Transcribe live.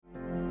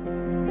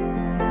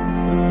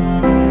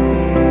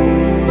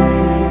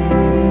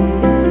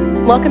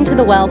Welcome to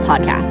the Well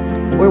podcast,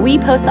 where we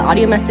post the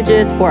audio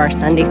messages for our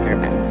Sunday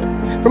sermons.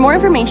 For more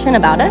information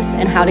about us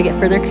and how to get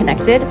further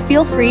connected,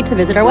 feel free to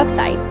visit our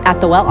website at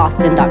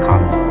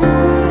thewellaustin.com.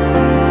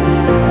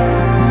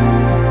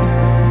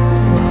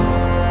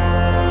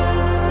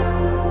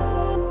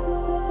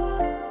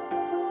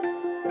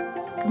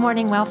 Good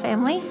morning, Well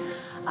family.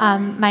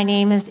 My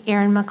name is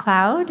Erin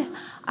McLeod.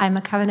 I'm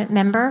a covenant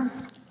member.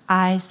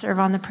 I serve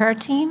on the prayer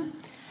team,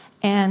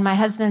 and my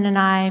husband and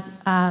I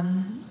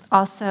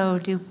also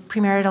do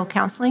premarital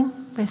counseling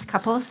with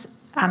couples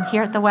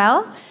here at the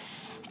Well.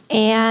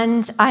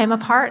 And I am a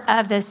part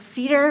of the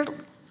Cedar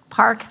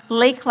Park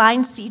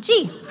Lakeline CG.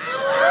 Jesus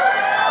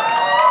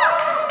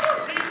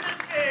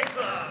Fan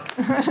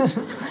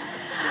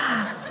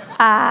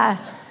Club.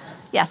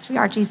 Yes, we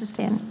are Jesus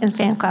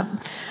Fan Club.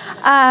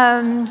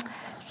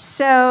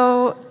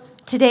 So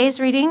today's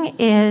reading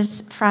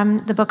is from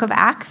the book of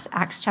Acts,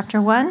 Acts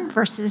chapter 1,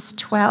 verses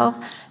 12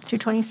 through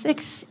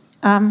 26.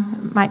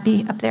 Might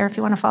be up there if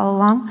you want to follow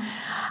along.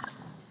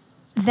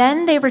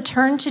 Then they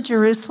returned to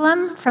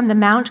Jerusalem from the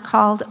mount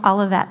called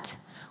Olivet,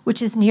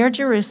 which is near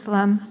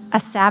Jerusalem, a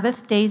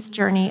Sabbath day's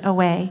journey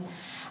away.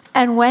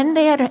 And when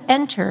they had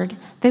entered,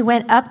 they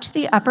went up to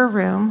the upper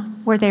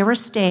room where they were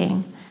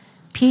staying.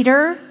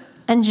 Peter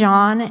and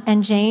John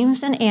and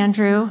James and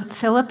Andrew,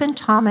 Philip and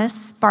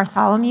Thomas,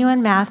 Bartholomew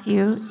and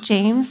Matthew,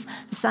 James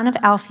the son of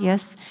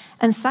Alphaeus,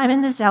 and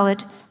Simon the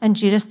Zealot, and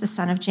Judas the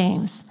son of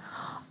James.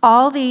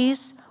 All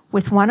these,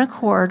 with one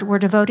accord, were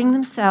devoting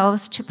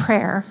themselves to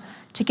prayer,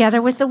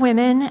 together with the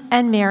women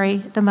and Mary,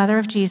 the mother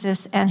of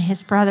Jesus, and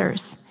his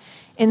brothers.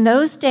 In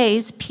those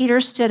days,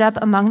 Peter stood up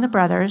among the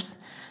brothers.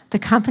 The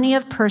company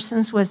of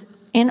persons was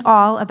in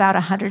all about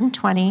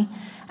 120,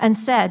 and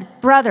said,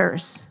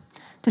 "Brothers,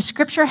 the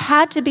scripture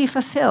had to be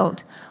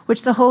fulfilled,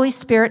 which the Holy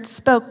Spirit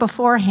spoke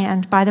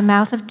beforehand by the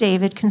mouth of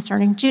David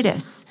concerning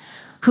Judas,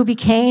 who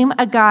became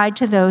a guide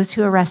to those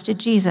who arrested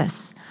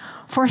Jesus.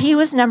 For he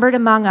was numbered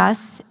among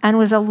us and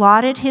was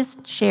allotted his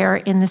share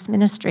in this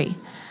ministry.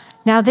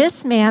 Now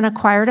this man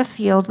acquired a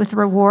field with the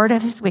reward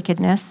of his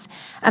wickedness,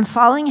 and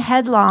falling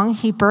headlong,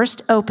 he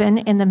burst open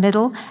in the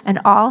middle, and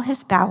all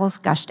his bowels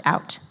gushed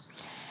out.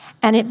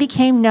 And it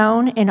became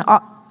known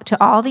to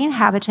all the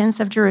inhabitants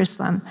of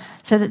Jerusalem,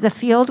 so that the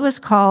field was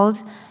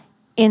called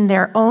in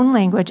their own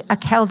language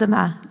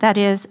Akeldama, that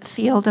is,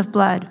 field of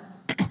blood.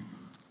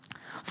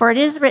 For it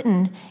is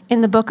written in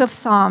the book of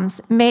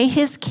Psalms, may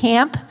his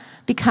camp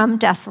become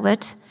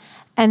desolate,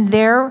 and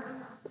there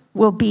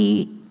will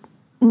be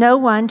no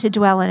one to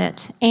dwell in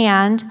it,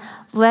 and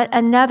let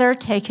another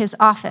take his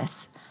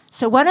office.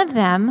 So one of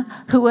them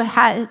who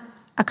had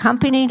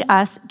accompanied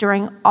us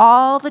during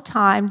all the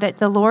time that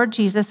the Lord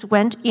Jesus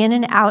went in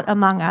and out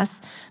among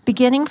us,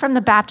 beginning from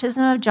the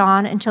baptism of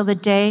John until the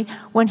day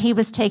when he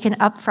was taken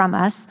up from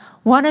us,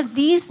 one of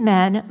these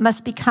men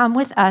must become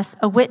with us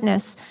a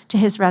witness to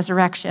his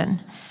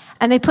resurrection.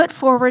 And they put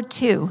forward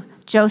two,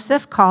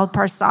 Joseph called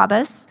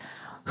Barsabbas,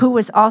 who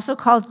was also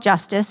called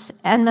Justus,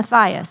 and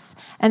Matthias.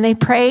 And they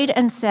prayed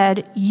and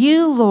said,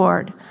 you,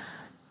 Lord,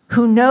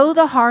 who know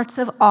the hearts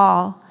of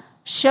all,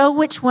 show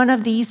which one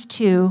of these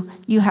two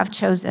you have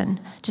chosen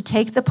to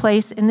take the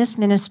place in this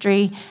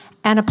ministry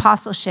and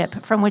apostleship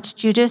from which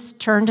Judas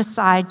turned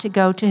aside to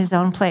go to his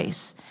own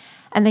place.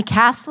 And they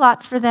cast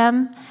lots for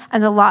them,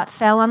 and the lot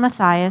fell on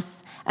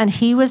Matthias, and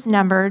he was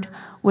numbered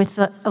with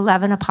the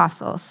 11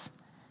 apostles.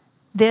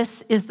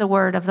 This is the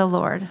word of the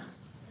Lord.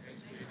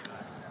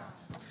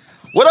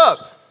 What up?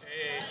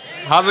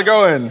 How's it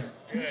going?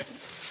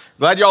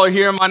 Glad y'all are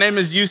here. My name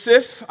is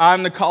Yusuf.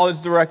 I'm the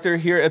college director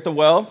here at the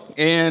Well.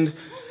 And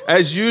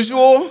as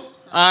usual,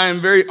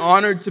 I'm very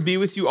honored to be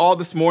with you all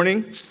this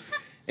morning.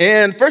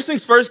 And first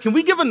things first, can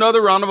we give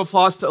another round of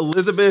applause to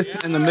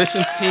Elizabeth and the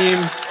missions team?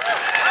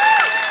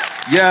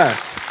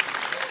 Yes.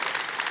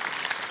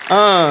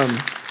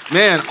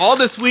 Man, all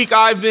this week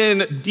I've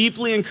been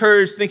deeply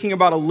encouraged thinking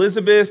about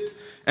Elizabeth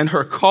and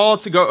her call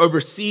to go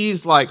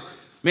overseas. Like,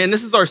 man,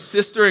 this is our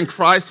sister in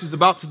Christ who's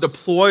about to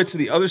deploy to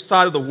the other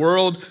side of the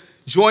world,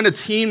 join a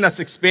team that's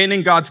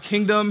expanding God's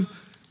kingdom.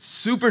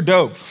 Super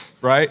dope,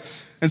 right?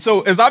 And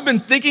so as I've been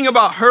thinking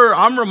about her,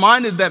 I'm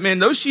reminded that, man,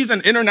 though she's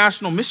an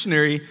international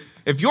missionary,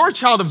 if you're a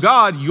child of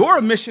God, you're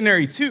a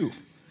missionary too,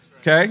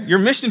 okay? Your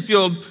mission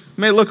field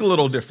may look a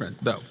little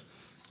different, though.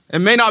 It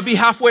may not be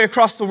halfway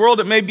across the world.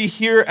 It may be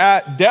here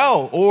at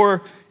Dell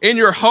or in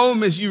your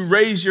home as you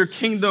raise your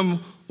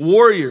kingdom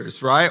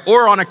warriors, right?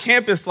 Or on a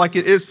campus like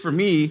it is for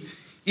me.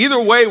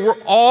 Either way, we're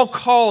all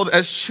called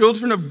as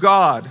children of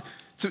God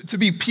to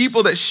be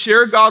people that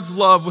share God's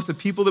love with the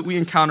people that we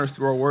encounter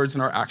through our words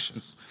and our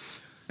actions.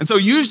 And so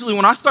usually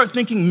when I start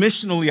thinking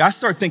missionally, I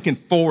start thinking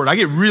forward. I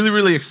get really,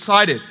 really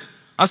excited.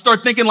 I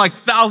start thinking like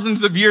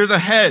thousands of years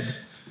ahead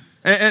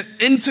and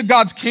into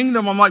God's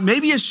kingdom. I'm like,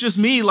 maybe it's just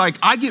me. Like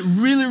I get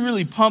really,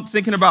 really pumped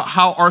thinking about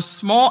how our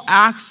small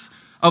acts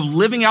of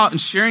living out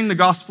and sharing the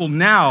gospel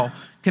now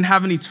can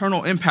have an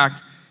eternal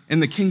impact in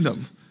the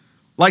kingdom.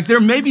 Like there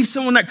may be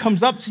someone that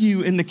comes up to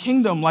you in the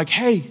kingdom like,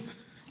 hey,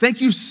 thank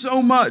you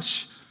so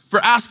much for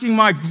asking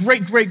my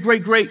great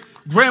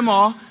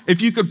grandma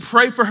if you could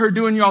pray for her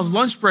during y'all's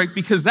lunch break,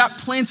 because that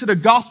planted a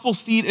gospel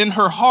seed in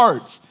her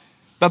heart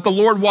that the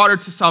Lord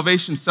watered to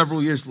salvation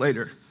several years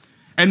later.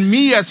 And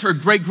me, as her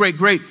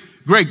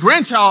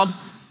great-great-great-great-grandchild,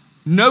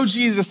 know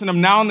Jesus and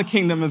I'm now in the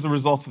kingdom as a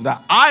result of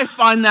that. I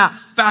find that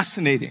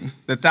fascinating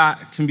that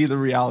can be the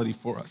reality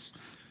for us.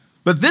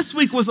 But this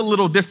week was a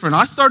little different.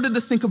 I started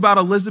to think about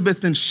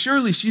Elizabeth, and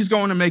surely she's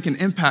going to make an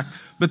impact.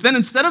 But then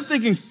instead of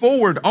thinking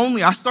forward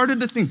only, I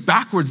started to think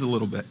backwards a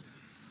little bit.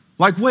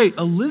 Like, wait,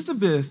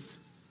 Elizabeth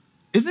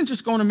isn't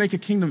just going to make a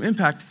kingdom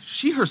impact.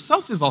 She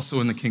herself is also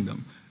in the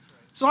kingdom.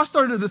 So I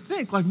started to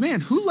think, like,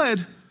 man, who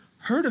led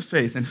her to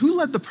faith? And who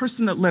led the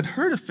person that led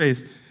her to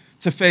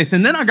faith?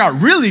 And then I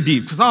got really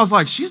deep because I was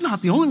like, she's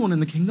not the only one in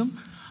the kingdom.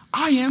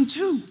 I am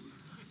too.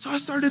 So I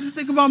started to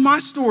think about my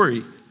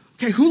story.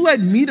 Okay, who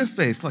led me to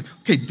faith? Like,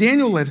 okay,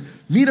 Daniel led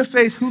me to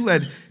faith. Who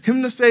led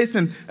him to faith?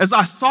 And as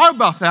I thought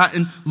about that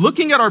and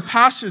looking at our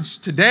passage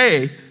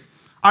today,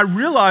 I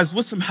realized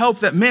with some help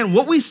that, man,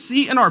 what we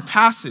see in our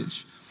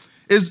passage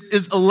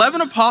is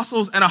 11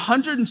 apostles and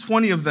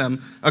 120 of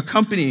them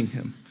accompanying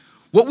him.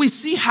 What we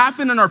see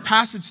happen in our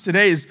passage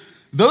today is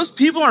those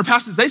people in our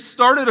passage, they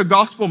started a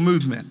gospel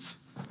movement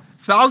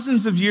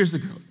thousands of years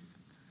ago.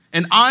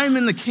 And I'm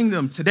in the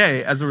kingdom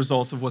today as a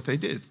result of what they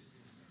did.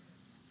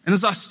 And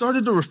as I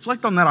started to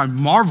reflect on that, I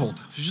marveled.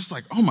 It was just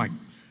like, oh my, it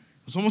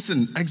was almost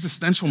an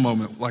existential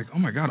moment. Like, oh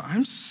my God,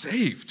 I'm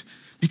saved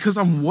because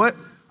I'm what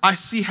I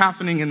see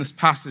happening in this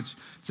passage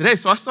today.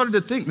 So I started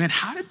to think, man,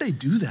 how did they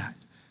do that?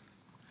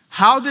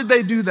 How did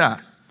they do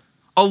that?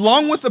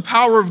 Along with the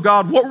power of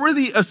God, what were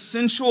the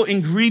essential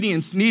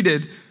ingredients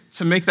needed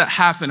to make that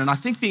happen? And I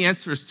think the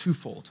answer is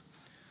twofold.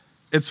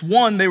 It's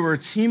one, they were a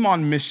team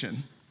on mission,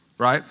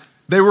 right?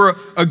 They were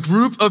a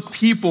group of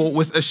people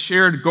with a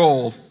shared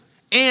goal,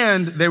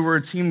 and they were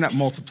a team that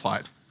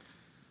multiplied.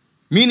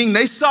 Meaning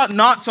they sought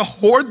not to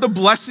hoard the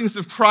blessings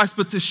of Christ,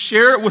 but to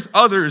share it with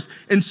others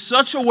in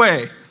such a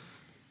way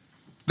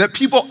that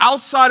people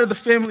outside of the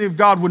family of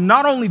God would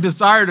not only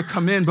desire to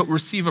come in, but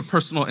receive a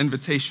personal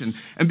invitation.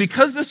 And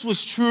because this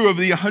was true of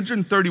the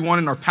 131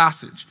 in our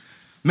passage,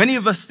 many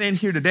of us stand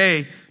here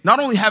today not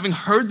only having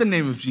heard the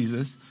name of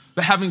Jesus,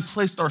 but having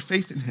placed our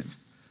faith in him.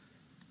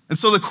 And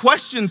so the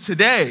question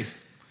today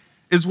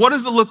is, what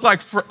does it look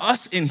like for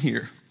us in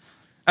here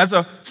as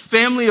a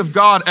family of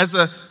God, as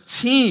a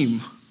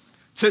team,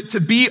 to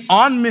be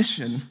on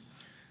mission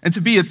and to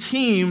be a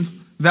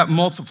team that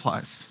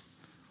multiplies?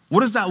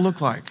 What does that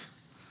look like?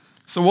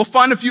 So we'll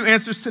find a few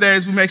answers today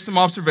as we make some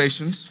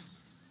observations.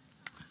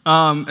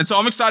 And so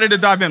I'm excited to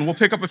dive in. We'll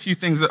pick up a few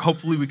things that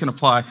hopefully we can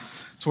apply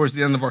towards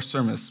the end of our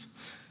sermon.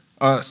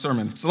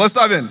 So let's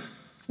dive in.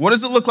 What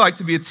does it look like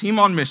to be a team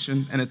on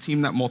mission and a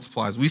team that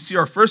multiplies? We see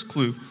our first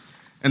clue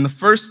in the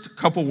first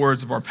couple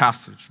words of our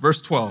passage.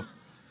 Verse 12.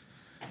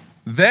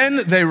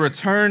 Then they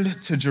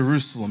returned to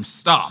Jerusalem.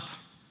 Stop.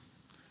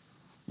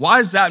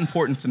 Why is that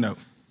important to note,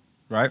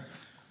 right?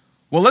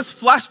 Well, let's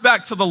flash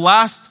back to the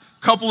last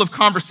couple of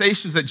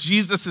conversations that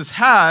Jesus has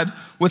had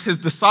with his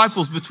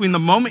disciples between the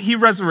moment he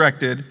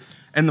resurrected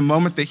and the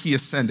moment that he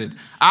ascended.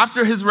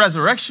 After his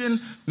resurrection,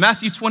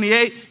 Matthew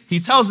 28, he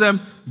tells them,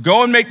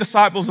 go and make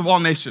disciples of all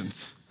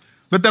nations.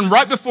 But then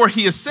right before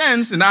he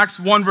ascends, in Acts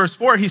 1 verse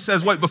 4, he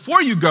says, wait,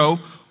 before you go,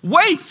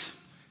 wait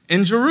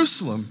in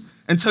Jerusalem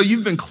until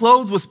you've been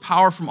clothed with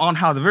power from on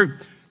high. The very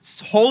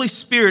Holy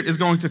Spirit is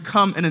going to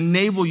come and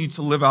enable you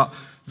to live out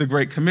the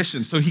Great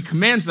Commission. So he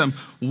commands them,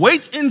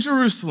 wait in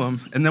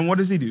Jerusalem. And then what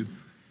does he do?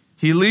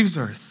 He leaves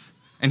earth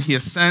and he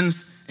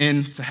ascends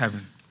into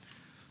heaven.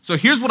 So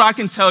here's what I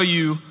can tell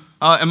you.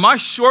 In my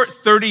short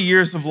 30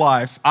 years of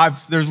life,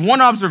 there's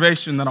one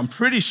observation that I'm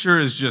pretty sure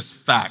is just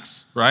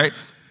facts, right?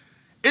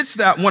 It's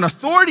that when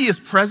authority is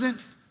present,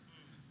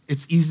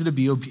 it's easy to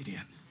be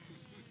obedient.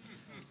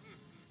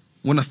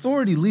 When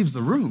authority leaves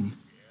the room,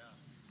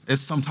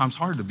 it's sometimes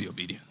hard to be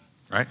obedient,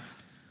 right?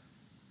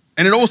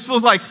 And it almost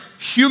feels like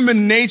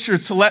human nature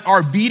to let our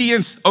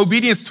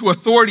obedience to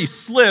authority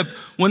slip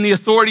when the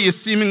authority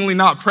is seemingly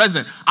not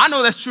present. I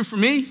know that's true for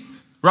me,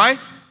 right?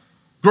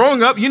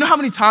 Growing up, you know how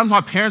many times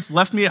my parents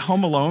left me at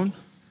home alone?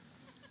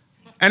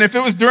 And if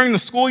it was during the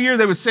school year,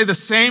 they would say the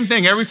same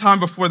thing every time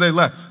before they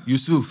left.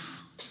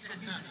 Yusuf,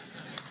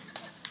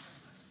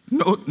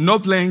 no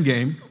playing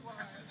game,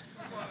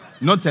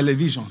 no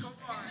television,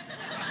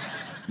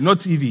 no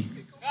TV.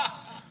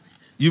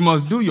 You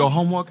must do your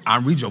homework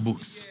and read your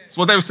books. That's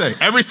what they would say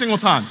every single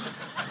time.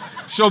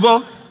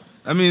 Shobo,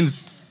 that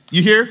means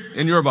you hear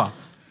in Yoruba.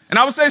 And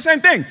I would say the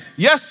same thing.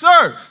 Yes,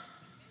 sir.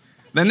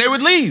 Then they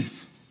would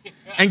leave.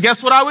 And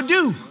guess what I would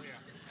do?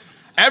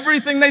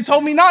 Everything they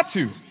told me not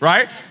to,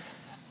 right?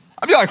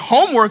 I'd be like,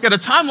 homework at a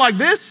time like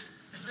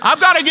this? I've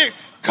got to get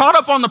caught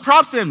up on the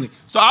Proud Family.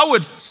 So I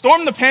would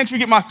storm the pantry,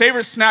 get my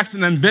favorite snacks,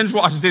 and then binge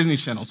watch Disney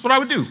Channel. That's what I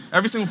would do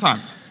every single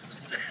time.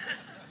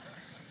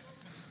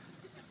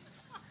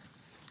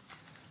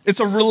 It's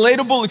a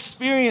relatable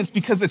experience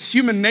because it's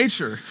human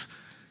nature,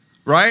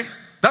 right?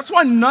 That's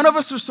why none of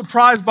us are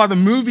surprised by the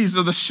movies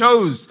or the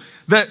shows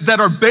that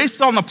are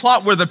based on the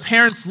plot where the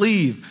parents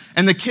leave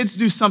and the kids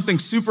do something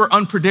super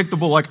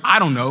unpredictable, like, I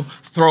don't know,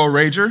 throw a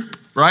rager,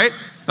 right?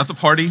 That's a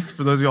party,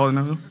 for those of y'all that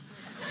know.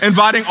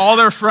 Inviting all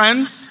their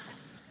friends,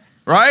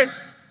 right?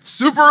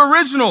 Super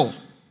original.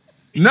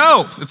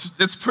 No,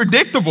 it's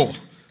predictable,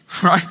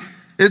 right?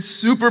 It's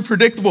super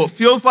predictable. It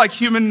feels like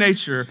human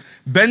nature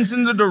bends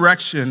in the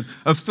direction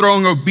of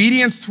throwing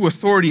obedience to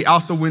authority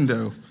out the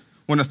window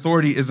when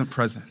authority isn't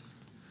present.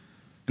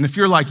 And if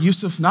you're like,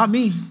 Yusuf, not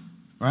me,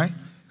 right?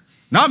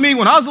 Not me.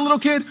 When I was a little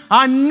kid,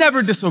 I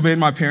never disobeyed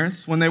my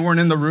parents when they weren't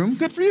in the room.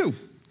 Good for you.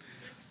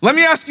 Let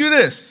me ask you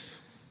this.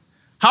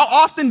 How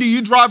often do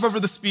you drive over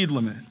the speed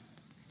limit?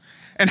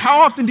 And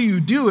how often do you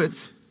do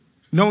it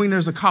knowing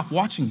there's a cop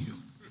watching you,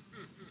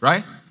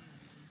 right?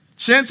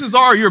 Chances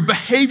are your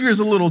behavior is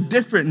a little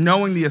different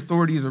knowing the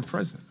authorities are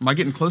present. Am I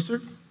getting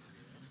closer?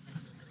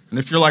 And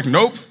if you're like,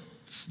 nope,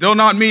 still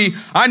not me,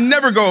 I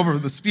never go over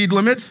the speed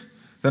limit,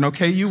 then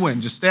okay, you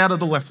win. Just stay out of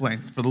the left lane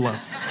for the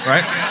love,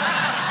 right?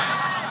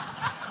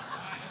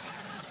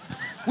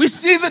 We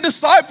see the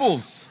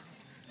disciples.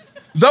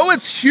 Though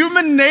it's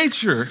human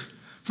nature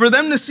for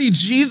them to see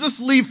Jesus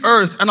leave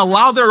earth and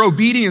allow their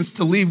obedience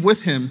to leave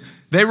with him,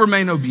 they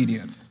remain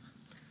obedient.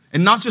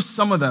 And not just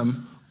some of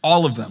them,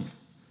 all of them,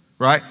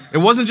 right? It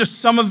wasn't just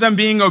some of them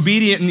being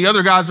obedient and the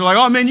other guys are like,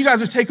 oh man, you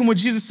guys are taking what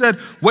Jesus said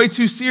way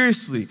too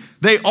seriously.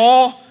 They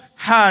all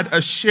had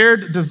a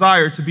shared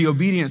desire to be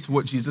obedient to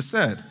what Jesus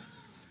said.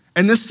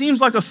 And this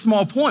seems like a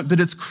small point, but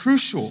it's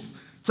crucial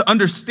to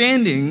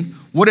understanding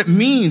what it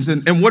means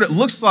and what it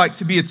looks like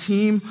to be a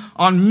team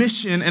on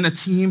mission and a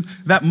team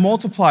that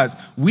multiplies.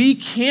 We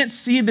can't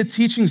see the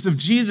teachings of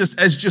Jesus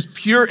as just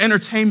pure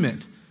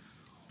entertainment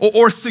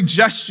or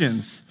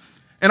suggestions.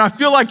 And I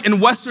feel like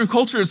in Western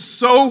culture, it's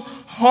so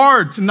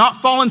hard to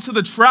not fall into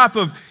the trap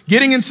of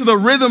getting into the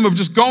rhythm of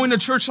just going to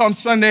church on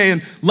Sunday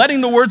and letting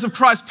the words of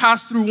Christ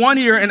pass through one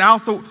ear and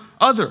out the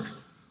other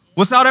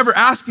without ever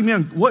asking,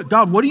 man,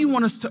 God, what do you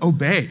want us to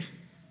obey?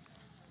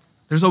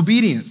 There's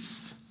obedience.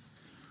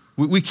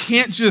 We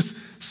can't just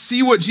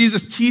see what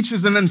Jesus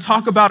teaches and then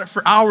talk about it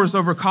for hours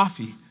over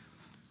coffee.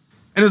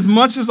 And as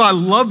much as I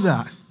love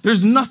that,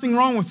 there's nothing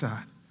wrong with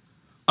that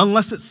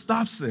unless it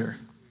stops there.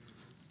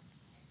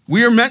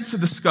 We are meant to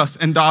discuss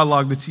and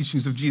dialogue the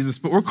teachings of Jesus,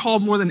 but we're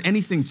called more than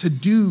anything to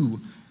do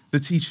the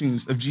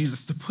teachings of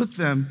Jesus, to put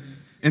them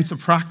into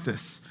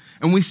practice.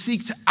 And we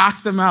seek to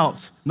act them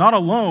out, not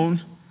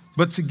alone,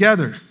 but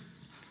together.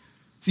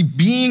 See,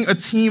 being a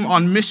team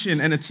on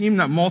mission and a team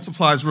that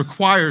multiplies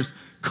requires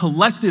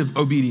collective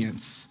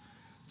obedience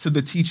to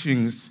the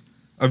teachings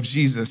of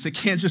Jesus. It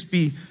can't just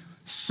be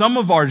some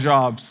of our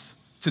jobs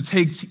to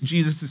take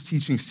Jesus'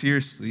 teaching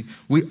seriously.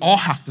 We all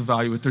have to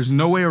value it. There's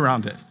no way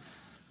around it.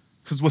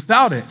 Because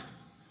without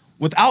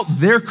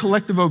their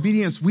collective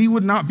obedience, we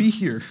would not be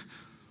here.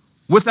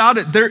 Without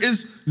it, there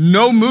is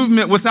no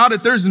movement. Without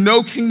it, there's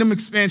no kingdom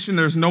expansion.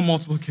 There's no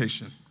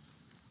multiplication.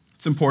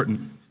 It's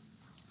important.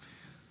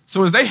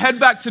 So as they head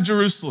back to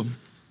Jerusalem,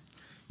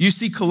 you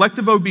see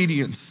collective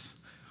obedience.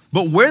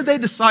 But where they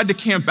decide to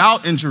camp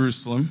out in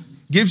Jerusalem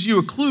gives you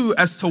a clue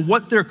as to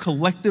what their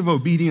collective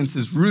obedience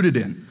is rooted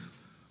in.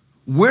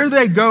 Where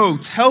they go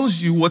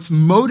tells you what's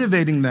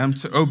motivating them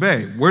to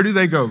obey. Where do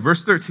they go?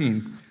 Verse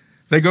 13,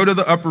 they go to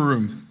the upper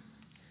room.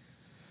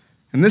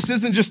 And this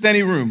isn't just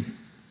any room.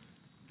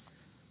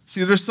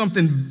 See, there's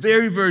something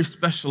very, very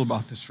special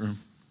about this room.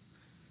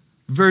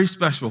 Very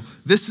special.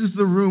 This is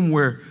the room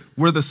where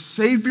the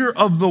Savior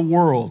of the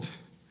world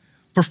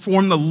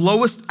performed the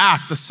lowest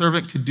act a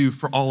servant could do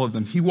for all of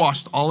them. He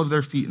washed all of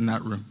their feet in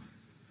that room.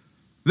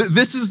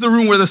 This is the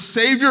room where the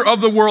Savior of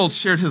the world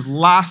shared his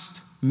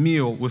last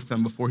meal with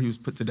them before he was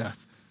put to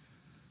death.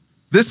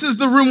 This is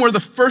the room where the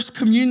first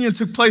communion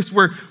took place,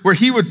 where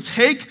he would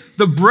take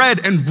the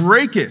bread and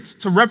break it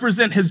to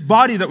represent his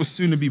body that was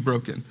soon to be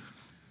broken,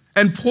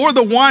 and pour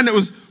the wine that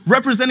was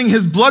representing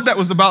his blood that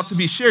was about to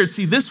be shared.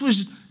 See, this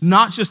was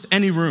not just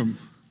any room,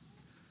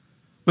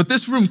 but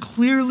this room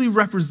clearly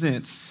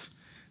represents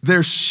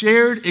their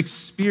shared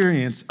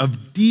experience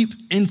of deep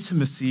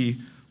intimacy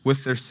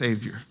with their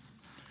Savior.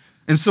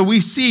 And so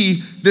we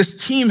see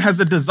this team has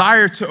a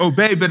desire to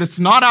obey, but it's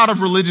not out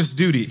of religious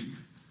duty,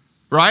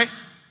 right?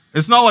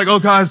 It's not like, oh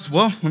guys,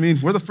 well,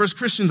 we're the first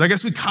Christians. I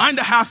guess we kind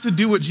of have to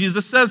do what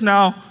Jesus says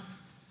now.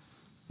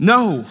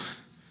 No,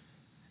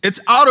 it's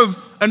out of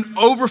an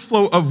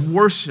overflow of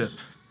worship,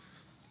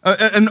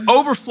 an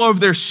overflow of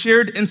their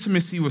shared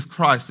intimacy with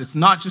Christ. It's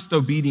not just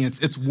obedience,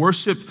 it's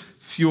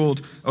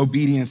worship-fueled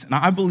obedience. And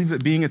I believe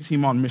that being a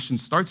team on mission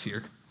starts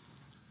here.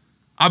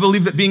 I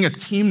believe that being a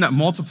team that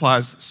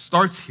multiplies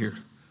starts here,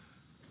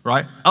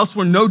 right? Else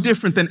we're no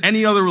different than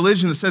any other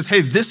religion that says,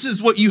 hey, this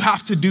is what you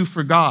have to do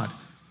for God.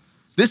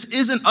 This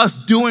isn't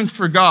us doing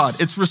for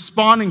God. It's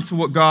responding to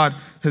what God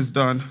has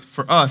done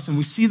for us. And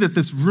we see that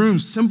this room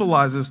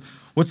symbolizes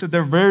what's at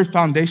the very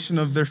foundation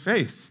of their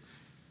faith.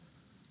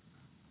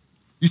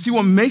 You see,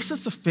 what makes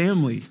us a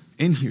family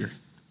in here,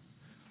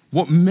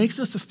 what makes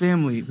us a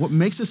family, what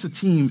makes us a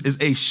team is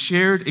a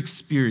shared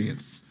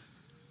experience.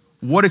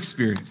 What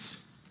experience?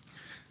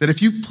 That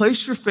if you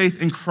place your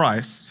faith in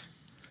Christ,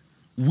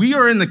 we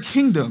are in the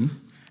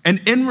kingdom and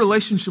in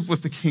relationship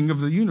with the King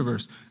of the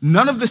universe.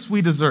 None of this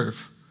we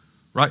deserve,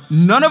 right?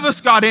 None of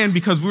us got in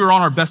because we were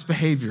on our best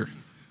behavior,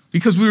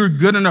 because we were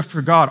good enough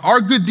for God. Our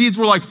good deeds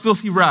were like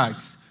filthy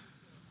rags.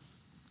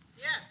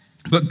 Yes.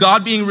 But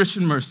God, being rich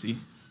in mercy,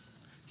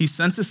 he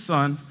sent his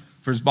son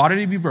for his body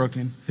to be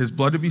broken, his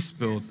blood to be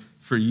spilled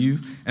for you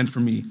and for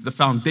me. The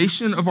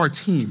foundation of our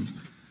team,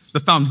 the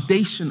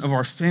foundation of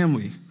our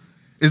family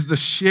is the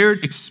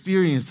shared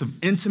experience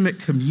of intimate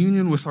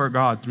communion with our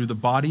God through the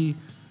body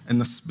and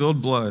the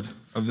spilled blood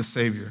of the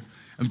Savior.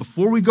 And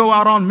before we go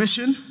out on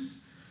mission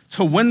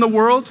to win the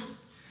world,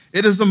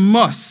 it is a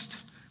must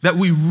that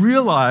we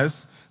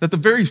realize that the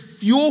very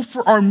fuel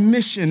for our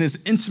mission is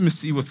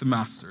intimacy with the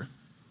Master.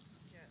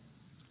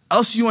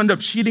 Else you end up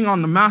cheating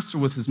on the Master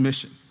with his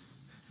mission.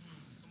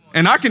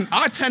 And I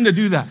tend to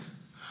do that.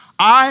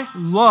 I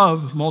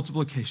love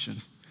multiplication.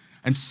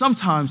 And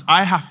sometimes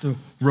I have to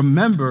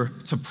remember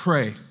to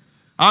pray.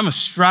 I'm a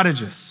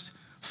strategist.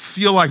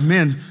 Feel like,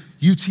 man,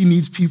 UT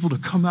needs people to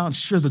come out and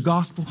share the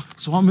gospel.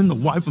 So I'm in the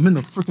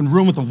freaking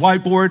room with the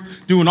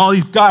whiteboard doing all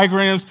these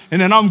diagrams.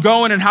 And then I'm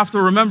going and have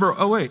to remember,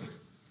 oh wait,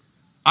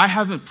 I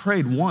haven't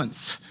prayed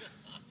once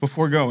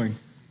before going.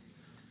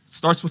 It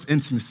starts with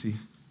intimacy.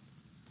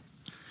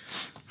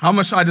 How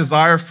much I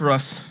desire for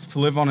us to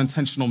live on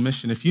intentional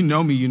mission. If you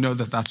know me, you know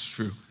that that's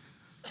true.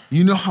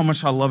 You know how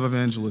much I love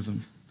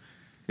evangelism.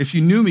 If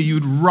you knew me,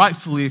 you'd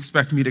rightfully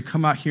expect me to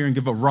come out here and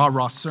give a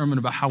rah-rah sermon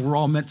about how we're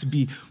all meant to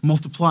be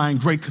multiplying,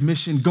 Great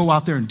Commission, go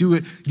out there and do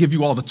it, give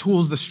you all the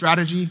tools, the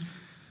strategy.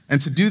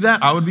 And to do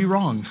that, I would be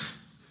wrong.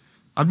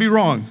 I'd be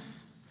wrong.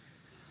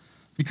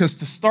 Because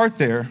to start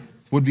there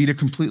would be to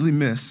completely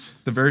miss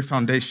the very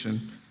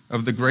foundation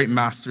of the great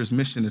Master's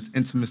mission. It's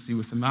intimacy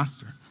with the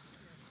Master,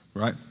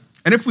 right?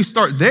 And if we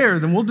start there,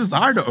 then we'll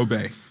desire to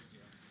obey.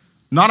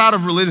 Not out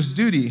of religious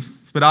duty,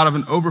 but out of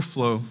an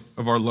overflow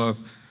of our love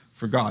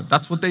for God.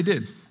 That's what they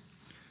did.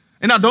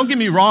 And now don't get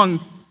me wrong,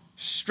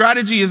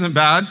 strategy isn't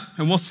bad,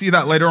 and we'll see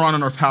that later on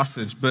in our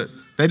passage, but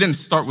they didn't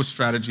start with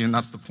strategy, and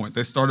that's the point.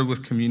 They started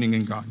with communing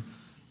in God,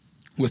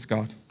 with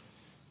God.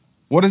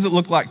 What does it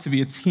look like to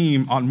be a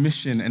team on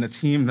mission and a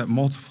team that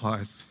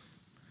multiplies?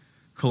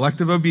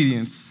 Collective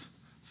obedience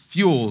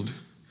fueled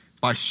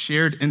by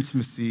shared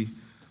intimacy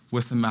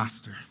with the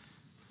Master.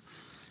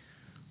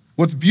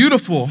 What's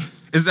beautiful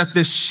is that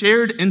this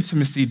shared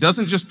intimacy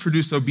doesn't just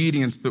produce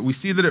obedience, but we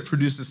see that it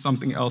produces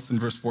something else in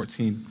verse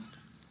 14.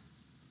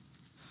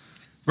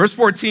 Verse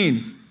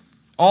 14,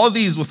 all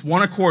these with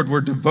one accord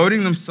were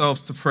devoting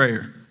themselves to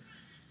prayer,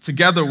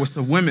 together with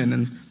the women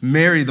and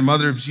Mary, the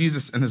mother of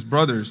Jesus, and his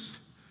brothers.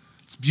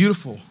 It's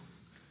beautiful.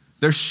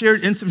 Their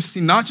shared intimacy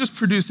it doesn't just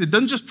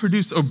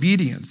produce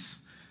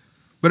obedience,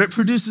 but it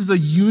produces a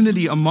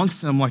unity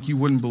amongst them like you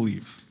wouldn't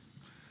believe.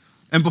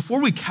 And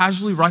before we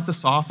casually write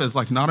this off as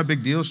like not a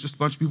big deal, it's just a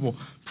bunch of people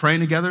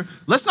praying together,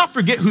 let's not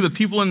forget who the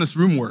people in this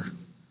room were,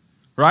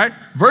 right?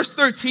 Verse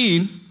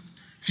 13,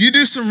 if you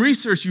do some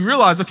research, you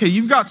realize, okay,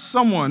 you've got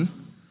someone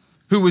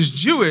who was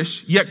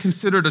Jewish yet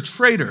considered a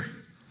traitor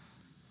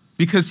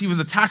because he was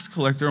a tax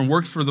collector and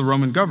worked for the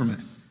Roman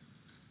government.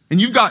 And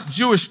you've got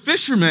Jewish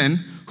fishermen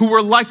who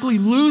were likely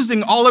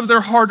losing all of their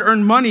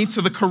hard-earned money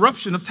to the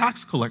corruption of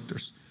tax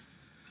collectors.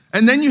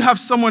 And then you have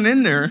someone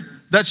in there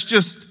that's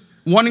just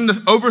wanting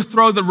to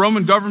overthrow the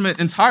Roman government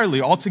entirely,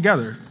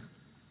 altogether.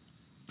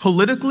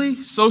 Politically,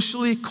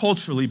 socially,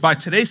 culturally, by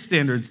today's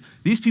standards,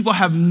 these people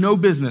have no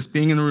business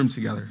being in a room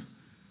together.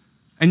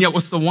 And yet,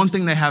 what's the one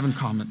thing they have in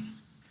common?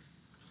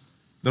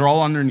 They're all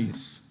on their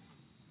knees.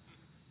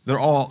 They're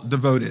all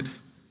devoted.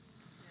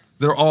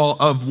 They're all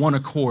of one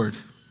accord.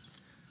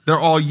 They're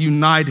all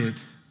united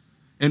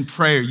in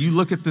prayer. You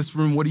look at this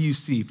room, what do you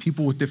see?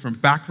 People with different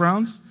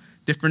backgrounds,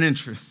 different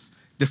interests,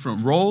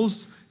 different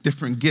roles,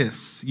 different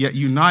gifts, yet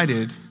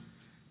united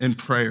in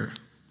prayer.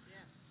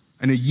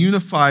 And a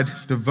unified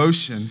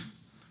devotion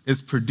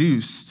is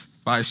produced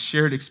by a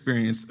shared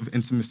experience of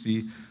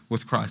intimacy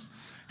with Christ.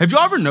 Have you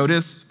ever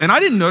noticed, and I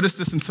didn't notice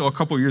this until a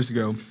couple years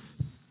ago,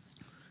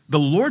 the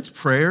Lord's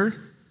Prayer,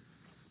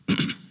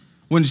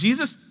 when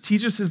Jesus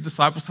teaches his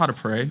disciples how to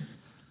pray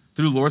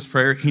through Lord's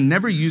Prayer, he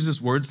never uses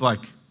words like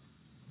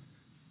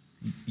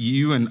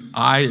you and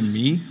I and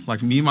me,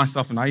 like me,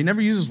 myself, and I. He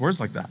never uses words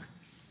like that,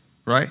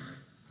 right?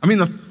 I mean,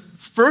 the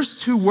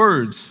first two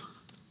words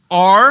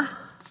are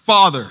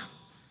Father.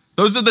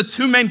 Those are the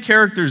two main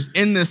characters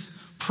in this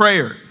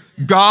prayer,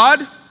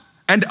 God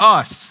and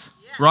us,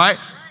 right?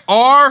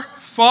 Our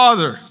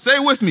Father. Say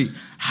it with me.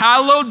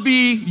 Hallowed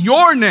be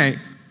your name.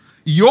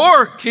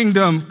 Your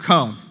kingdom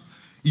come.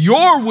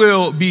 Your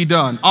will be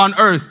done on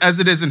earth as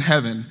it is in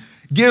heaven.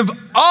 Give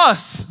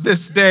us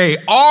this day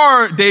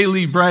our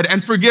daily bread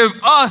and forgive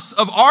us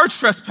of our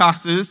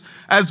trespasses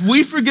as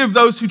we forgive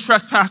those who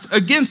trespass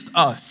against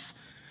us.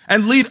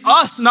 And lead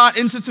us not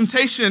into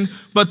temptation,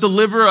 but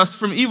deliver us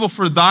from evil.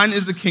 For thine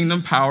is the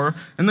kingdom, power,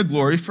 and the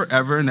glory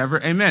forever and ever.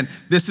 Amen.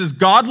 This is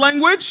God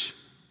language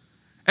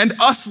and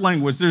us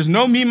language. There's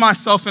no me,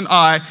 myself, and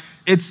I.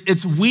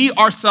 It's we,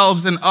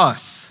 ourselves, and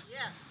us.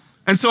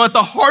 And so at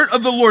the heart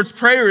of the Lord's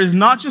Prayer is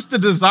not just the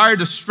desire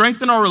to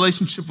strengthen our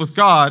relationship with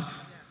God,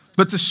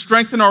 but to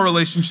strengthen our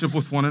relationship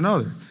with one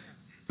another.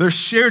 Their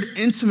shared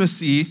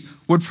intimacy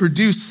would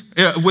produce,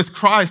 with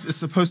Christ, is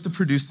supposed to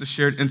produce the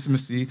shared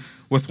intimacy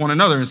with one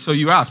another. And so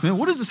you ask, man,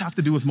 what does this have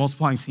to do with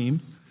multiplying team?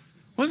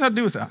 What does that have to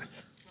do with that?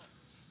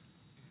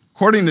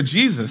 According to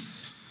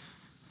Jesus,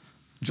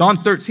 John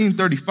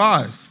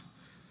 13:35,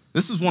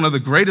 this is one of the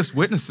greatest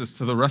witnesses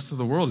to the rest of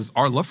the world, is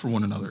our love for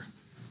one another.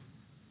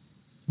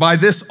 By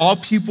this, all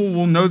people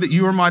will know that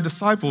you are my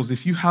disciples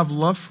if you have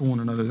love for one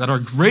another. That our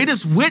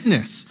greatest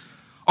witness,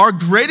 our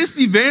greatest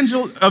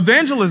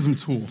evangelism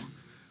tool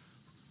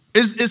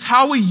is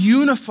how we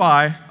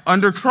unify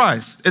under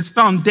Christ. It's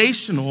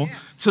foundational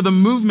to the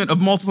movement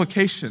of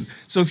multiplication.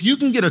 So if you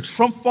can get a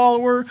Trump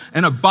follower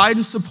and a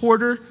Biden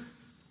supporter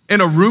in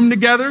a room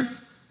together,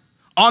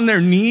 on their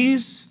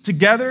knees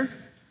together,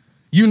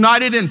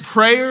 united in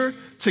prayer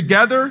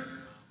together,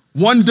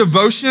 one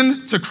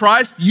devotion to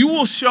Christ, you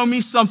will show me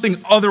something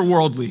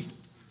otherworldly.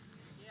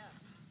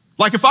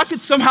 Like if I could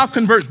somehow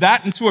convert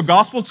that into a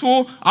gospel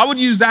tool, I would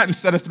use that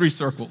instead of 3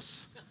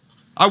 circles.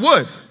 I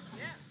would.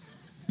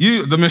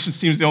 The mission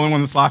team's the only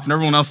one that's laughing.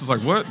 Everyone else is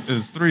like, what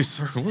is 3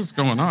 circles? What's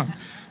going on?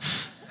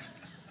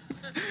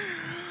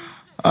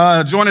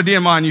 Join a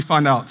DMI and you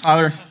find out.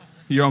 Tyler,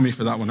 you owe me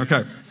for that one.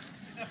 Okay.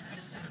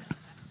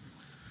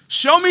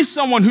 Show me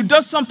someone who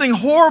does something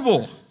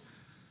horrible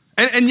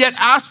and yet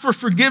ask for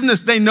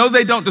forgiveness they know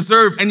they don't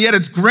deserve, and yet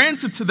it's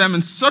granted to them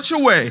in such a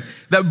way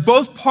that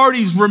both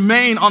parties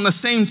remain on the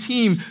same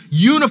team,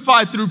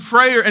 unified through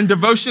prayer and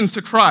devotion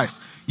to Christ.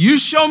 You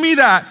show me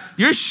that,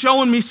 you're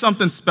showing me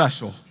something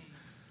special.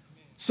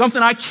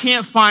 Something I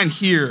can't find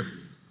here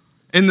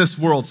in this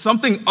world,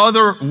 something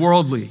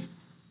otherworldly.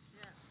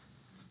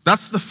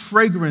 That's the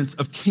fragrance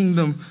of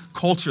kingdom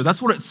culture.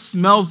 That's what it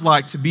smells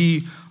like to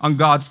be on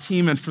God's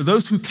team. And for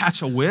those who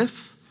catch a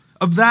whiff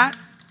of that,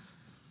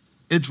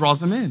 it draws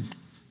them in.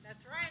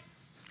 That's right.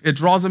 It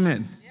draws them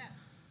in. Yes.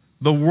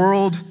 The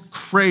world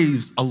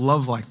craves a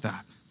love like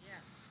that. Yes.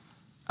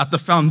 At the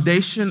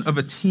foundation of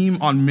a team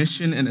on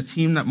mission and a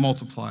team that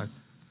multiplied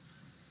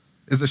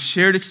is a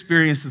shared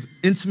experience of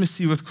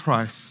intimacy with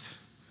Christ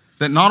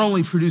that not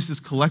only produces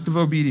collective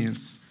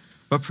obedience,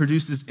 but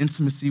produces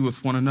intimacy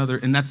with one another.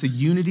 And that's a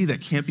unity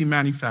that can't be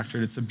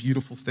manufactured. It's a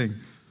beautiful thing.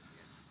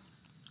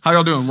 How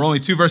y'all doing? We're only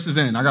 2 verses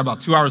in. I got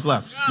about 2 hours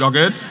left. Y'all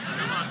good?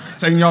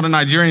 Taking y'all to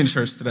Nigerian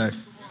church today.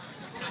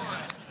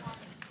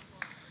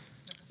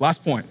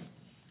 Last point.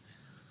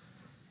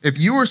 If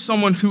you are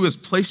someone who has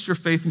placed your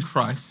faith in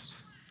Christ,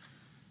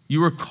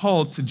 you are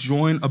called to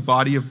join a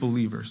body of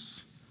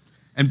believers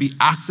and be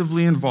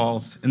actively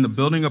involved in the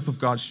building up of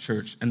God's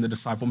church and the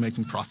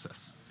disciple-making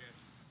process.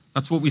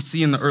 That's what we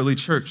see in the early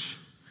church.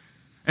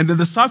 And the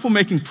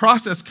disciple-making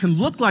process can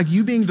look like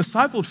you being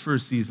discipled for a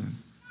season,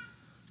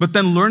 but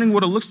then learning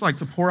what it looks like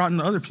to pour out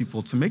into other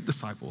people to make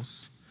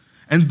disciples.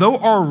 And though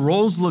our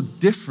roles look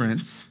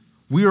different,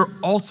 we are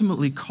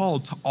ultimately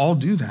called to all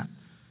do that,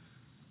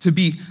 to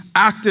be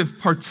active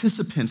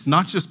participants,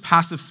 not just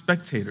passive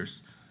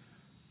spectators.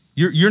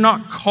 You're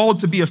not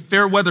called to be a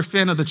fair weather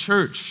fan of the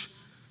church,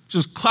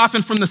 just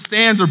clapping from the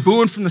stands or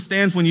booing from the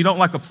stands when you don't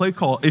like a play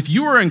call. If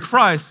you are in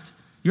Christ,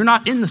 you're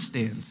not in the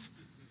stands.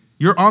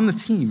 You're on the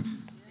team.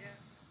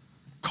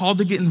 Called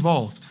to get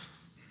involved,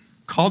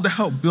 called to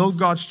help build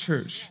God's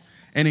church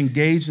and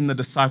engage in the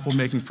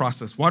disciple-making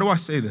process. Why do I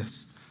say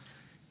this?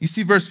 You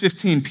see verse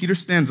 15, Peter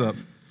stands up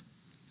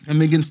and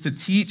begins to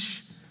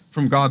teach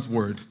from God's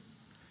word.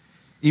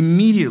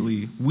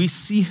 Immediately, we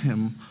see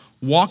him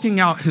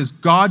walking out his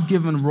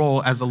God-given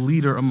role as a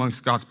leader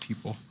amongst God's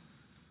people,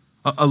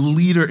 a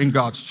leader in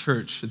God's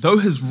church. Though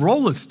his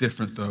role looks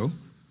different, though,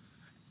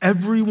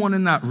 everyone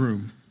in that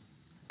room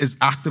is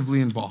actively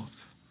involved.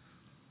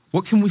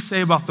 What can we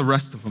say about the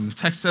rest of them? The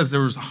text says there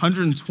was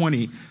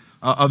 120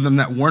 of them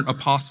that weren't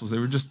apostles. They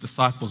were just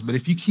disciples. But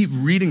if you keep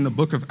reading the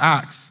book of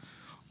Acts,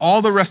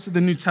 all the rest of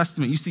the New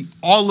Testament, you see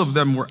all of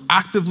them were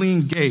actively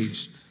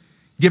engaged,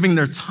 giving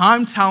their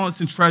time, talents,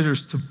 and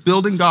treasures to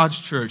building God's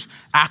church,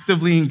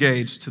 actively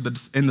engaged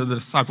into the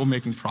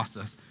disciple-making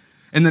process.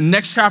 In the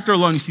next chapter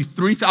alone, you see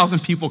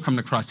 3,000 people come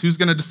to Christ. Who's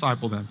going to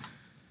disciple them?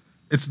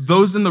 It's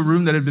those in the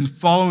room that had been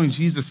following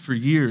Jesus for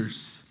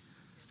years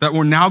that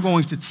were now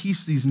going to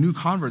teach these new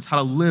converts how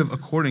to live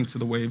according to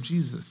the way of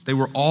Jesus. They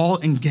were all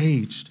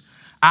engaged,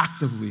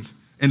 actively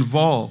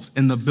involved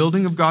in the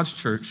building of God's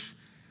church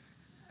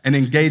and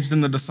engaged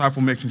in the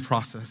disciple-making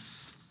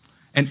process.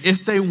 And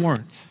if they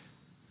weren't,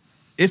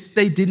 if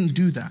they didn't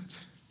do that,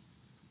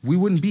 we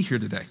wouldn't be here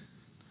today.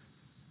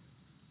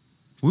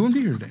 We wouldn't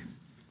be here today.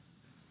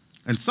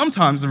 And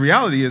sometimes the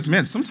reality is,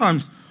 man,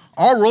 sometimes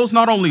our roles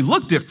not only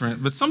look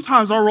different, but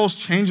sometimes our roles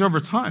change over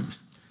time.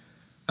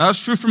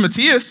 That's true for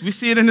Matthias. We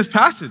see it in his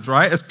passage,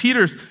 right? As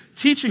Peter's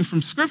teaching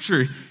from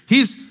Scripture,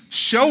 he's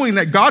showing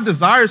that God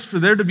desires for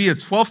there to be a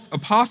 12th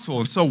apostle.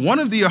 And so one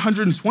of the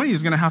 120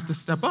 is going to have to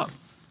step up.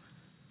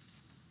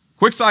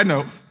 Quick side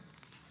note,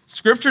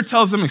 Scripture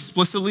tells them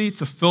explicitly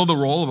to fill the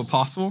role of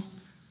apostle,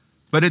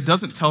 but it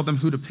doesn't tell them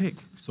who to pick.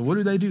 So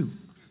what do?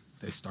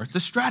 they start to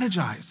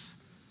strategize.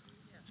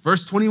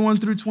 Verse 21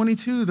 through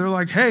 22, they're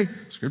like, hey,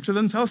 scripture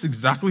doesn't tell us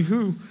exactly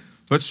who,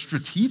 but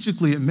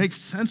strategically it makes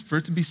sense for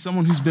it to be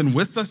someone who's been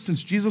with us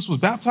since Jesus was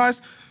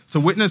baptized to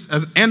witness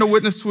and a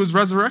witness to his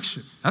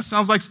resurrection. That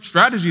sounds like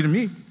strategy to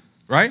me,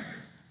 right?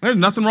 There's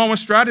nothing wrong with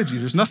strategy.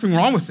 There's nothing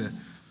wrong with it.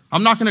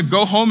 I'm not gonna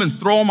go home and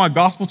throw all my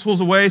gospel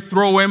tools away,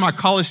 throw away my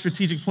college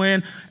strategic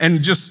plan,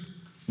 and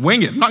just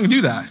wing it. I'm not gonna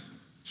do that.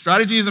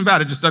 Strategy isn't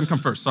bad, it just doesn't come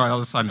first. Sorry, that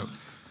was a side note.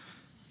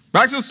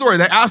 Back to the story.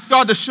 They asked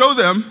God to show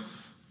them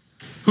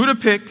who to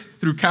pick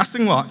through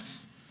casting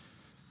lots,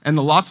 and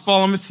the lots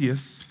fall on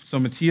Matthias, so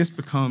Matthias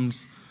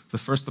becomes the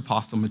first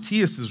apostle.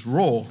 Matthias'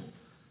 role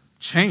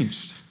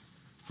changed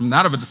from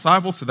that of a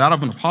disciple to that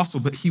of an apostle,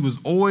 but he was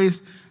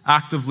always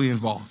actively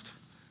involved.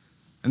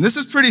 And this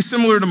is pretty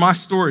similar to my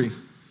story.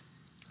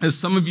 As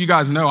some of you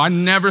guys know, I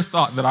never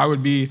thought that I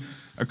would be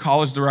a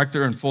college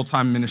director in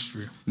full-time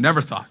ministry.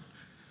 Never thought.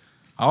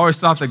 I always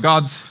thought that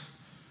God's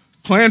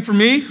plan for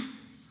me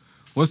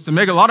was to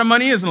make a lot of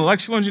money as an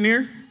electrical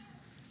engineer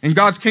in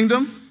God's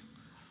kingdom,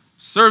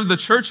 serve the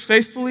church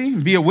faithfully,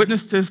 and be a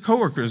witness to his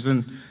coworkers.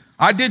 And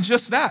I did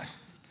just that.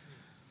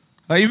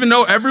 Even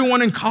though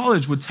everyone in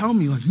college would tell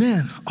me, like,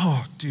 man,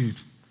 oh, dude,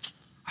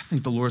 I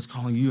think the Lord's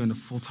calling you into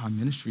full-time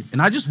ministry.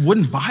 And I just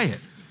wouldn't buy it.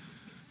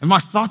 And my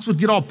thoughts would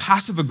get all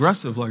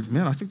passive-aggressive, like,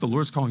 man, I think the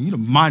Lord's calling you to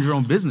mind your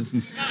own business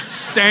and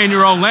stay in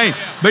your own lane.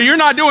 But you're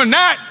not doing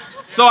that,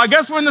 so I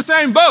guess we're in the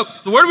same boat.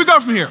 So where do we go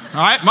from here?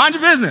 All right, mind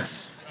your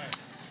business.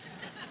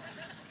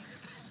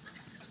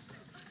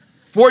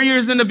 4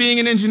 years into being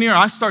an engineer,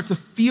 I start to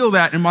feel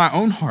that in my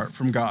own heart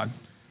from God,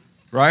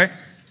 right?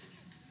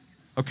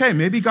 Okay,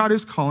 maybe God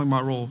is calling my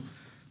role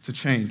to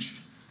change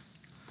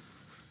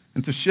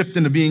and to shift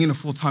into being in a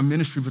full-time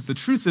ministry, but the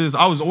truth is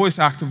I was always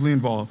actively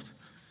involved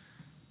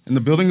in the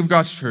building of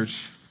God's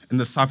church, in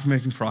the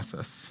disciple-making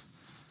process.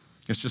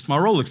 It's just my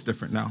role looks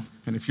different now.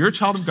 And if you're a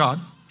child of God,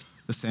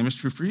 the same is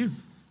true for you.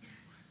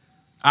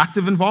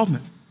 Active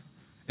involvement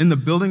in the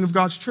building of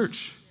God's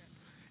church,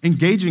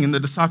 engaging in the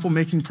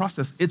disciple-making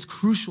process. It's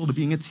crucial to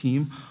being a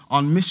team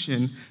on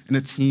mission and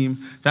a team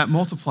that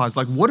multiplies.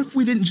 Like, what if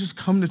we didn't just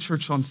come to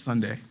church on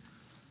Sunday,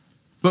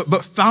 but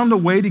found a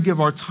way to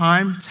give our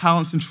time,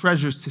 talents, and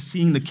treasures to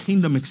seeing the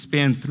kingdom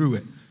expand through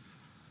it?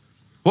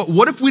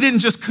 What if we didn't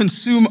just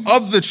consume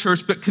of the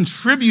church, but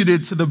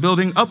contributed to the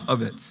building up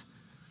of it?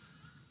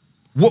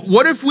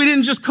 What if we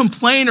didn't just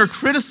complain or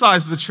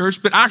criticize the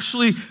church, but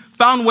actually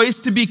found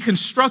ways to be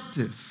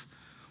constructive?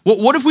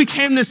 What if we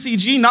came to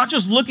CG not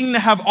just looking to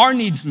have our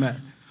needs met,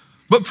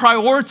 but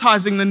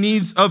prioritizing the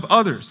needs of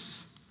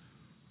others?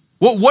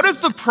 What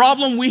if the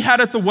problem we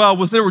had at the well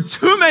was there were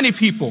too many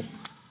people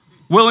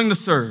willing to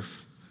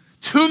serve,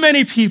 too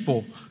many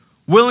people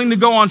willing to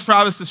go on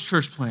Travis's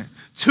church plant,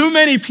 too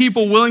many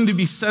people willing to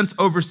be sent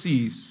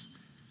overseas?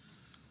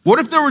 What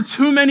if there were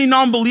too many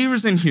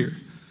non-believers in here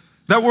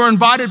that were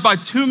invited by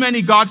too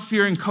many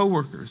God-fearing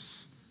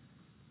coworkers?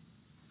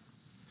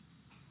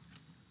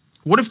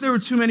 What if there were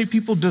too many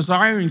people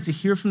desiring to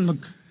hear from the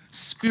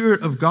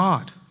Spirit of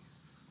God,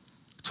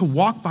 to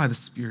walk by the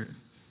Spirit,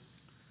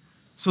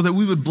 so that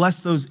we would bless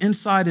those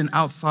inside and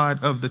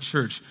outside of the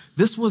church?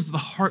 This was the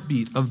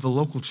heartbeat of the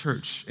local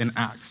church in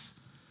Acts.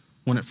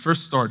 When it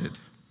first started,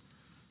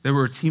 they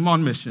were a team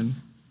on mission,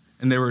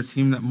 and they were a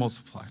team that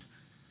multiplied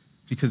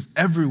because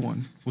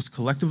everyone was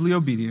collectively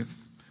obedient.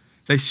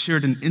 They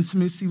shared an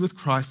intimacy with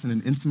Christ and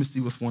an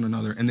intimacy with one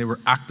another, and they were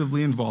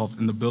actively involved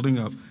in the building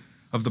up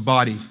of the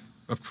body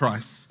of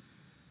Christ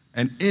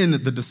and in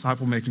the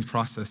disciple-making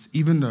process,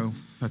 even though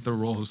that their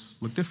roles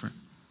look different.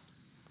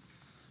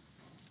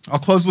 I'll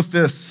close with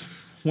this.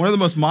 One of the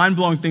most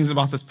mind-blowing things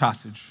about this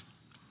passage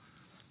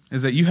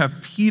is that you have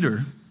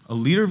Peter, a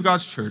leader of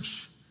God's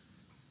church,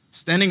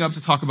 standing up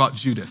to talk about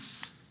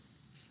Judas.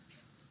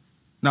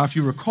 Now, if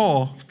you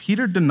recall,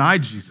 Peter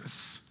denied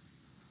Jesus.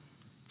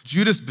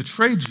 Judas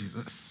betrayed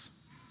Jesus.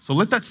 So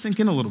let that sink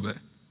in a little bit.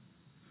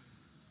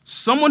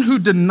 Someone who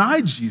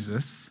denied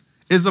Jesus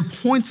is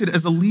appointed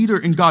as a leader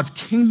in God's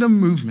kingdom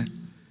movement.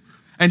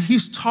 And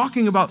he's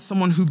talking about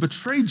someone who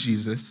betrayed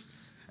Jesus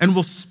and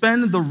will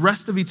spend the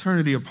rest of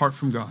eternity apart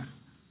from God.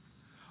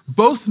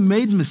 Both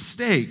made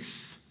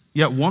mistakes,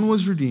 yet one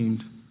was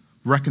redeemed,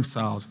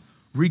 reconciled,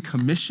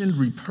 recommissioned,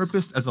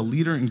 repurposed as a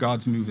leader in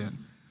God's movement,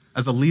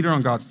 as a leader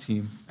on God's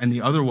team, and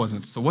the other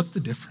wasn't. So what's the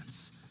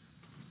difference?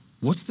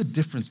 What's the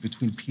difference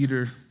between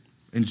Peter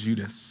and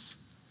Judas?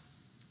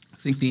 I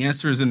think the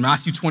answer is in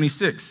Matthew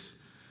 26.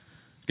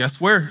 Guess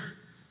where?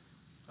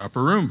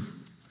 Upper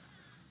room.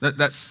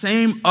 That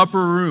same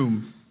upper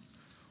room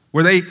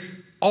where they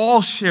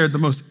all shared the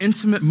most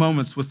intimate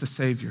moments with the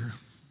Savior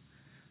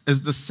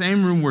is the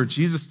same room where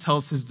Jesus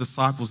tells his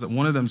disciples that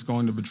one of them is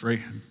going to betray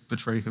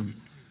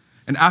him.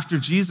 And after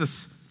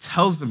Jesus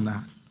tells them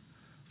that,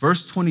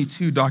 verse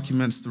 22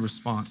 documents the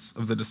response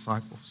of the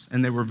disciples.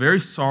 And they were very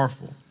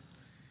sorrowful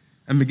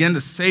and began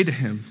to say to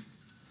him,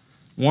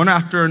 one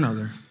after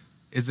another,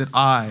 "Is it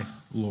I,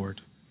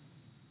 Lord?"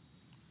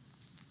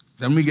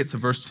 Then we get to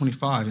verse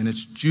 25, and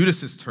it's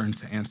Judas's turn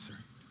to answer.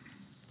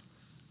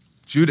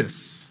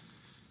 Judas,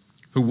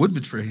 who would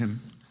betray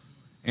him,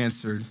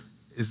 answered,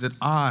 "Is it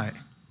I,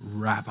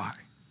 Rabbi?"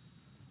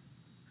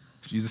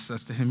 Jesus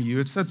says to him, "You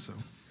had said so."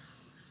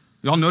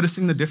 Y'all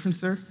noticing the difference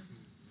there?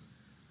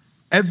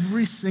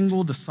 Every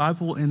single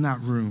disciple in that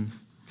room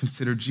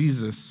considered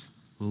Jesus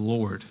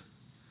Lord,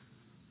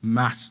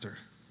 Master,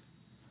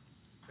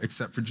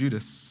 except for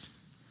Judas.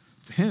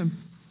 To him,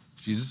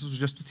 Jesus was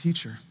just a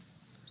teacher.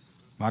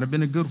 Might have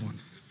been a good one,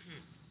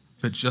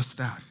 but just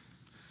that.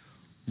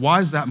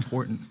 Why is that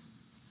important?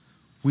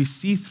 We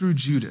see through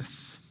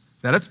Judas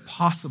that it's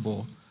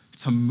possible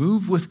to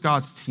move with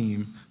God's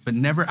team, but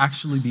never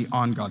actually be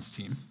on God's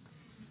team.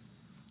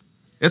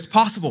 It's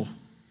possible.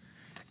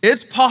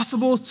 It's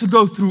possible to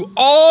go through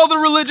all the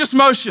religious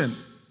motion.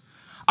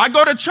 I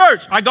go to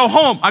church, I go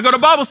home, I go to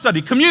Bible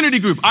study, community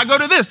group, I go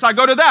to this, I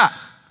go to that.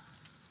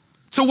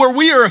 To where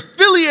we are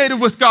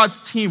affiliated with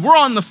God's team. We're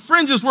on the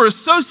fringes, we're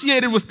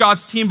associated with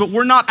God's team, but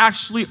we're not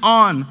actually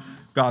on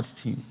God's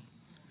team.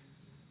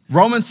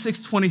 Romans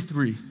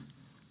 6:23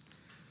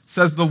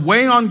 says the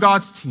way on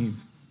God's team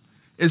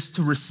is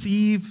to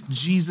receive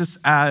Jesus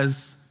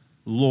as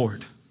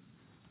Lord,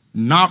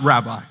 not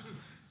rabbi,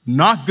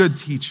 not good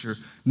teacher,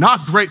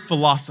 not great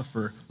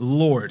philosopher,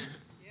 Lord,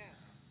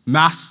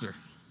 Master.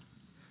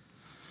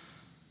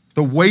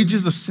 The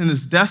wages of sin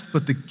is death,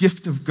 but the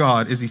gift of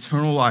God is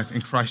eternal life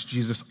in Christ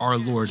Jesus our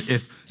Lord.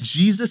 If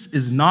Jesus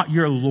is not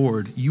your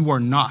Lord, you are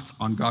not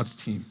on God's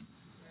team.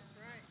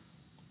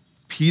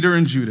 Peter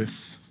and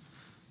Judas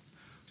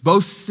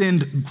both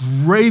sinned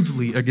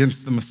gravely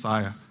against the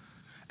Messiah,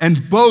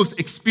 and both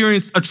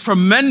experienced a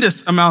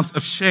tremendous amount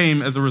of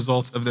shame as a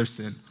result of their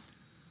sin.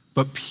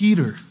 But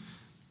Peter,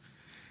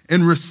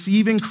 in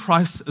receiving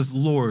Christ as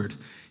Lord,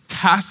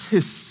 cast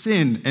his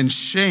sin and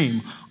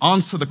shame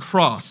onto the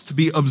cross to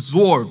be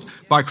absorbed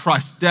by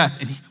Christ's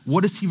death. And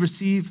what does he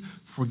receive?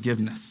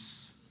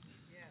 Forgiveness,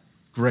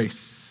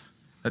 grace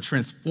that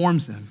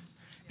transforms him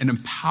and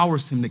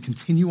empowers him to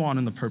continue on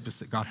in the purpose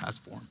that God has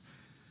for him.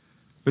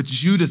 But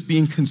Judas,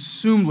 being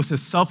consumed with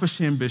his selfish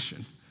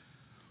ambition,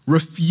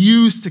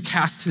 refused to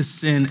cast his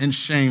sin and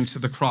shame to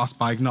the cross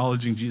by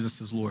acknowledging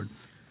Jesus as Lord.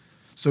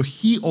 So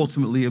he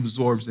ultimately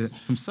absorbs it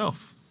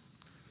himself,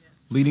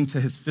 leading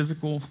to his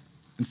physical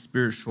and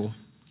spiritual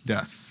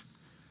death.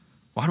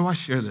 Why do I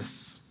share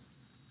this?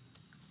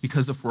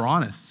 Because if we're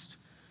honest,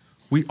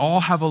 we all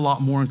have a lot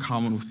more in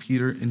common with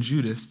Peter and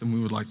Judas than we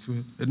would like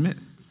to admit.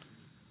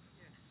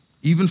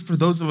 Even for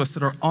those of us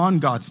that are on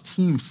God's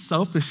team,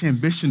 selfish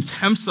ambition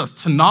tempts us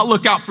to not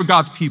look out for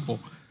God's people,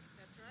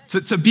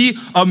 to be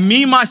a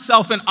me,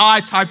 myself, and I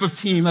type of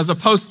team, as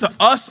opposed to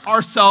us,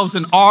 ourselves,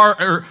 and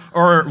our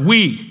or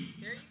we.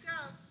 There you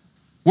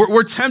go.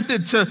 We're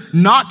tempted to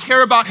not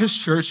care about his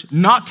church,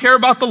 not care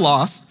about the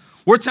lost.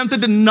 We're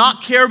tempted to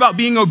not care about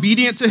being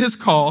obedient to his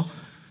call,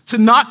 to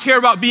not care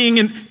about being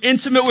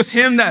intimate with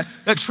him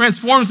that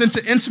transforms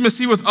into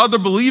intimacy with other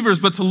believers,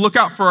 but to look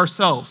out for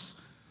ourselves.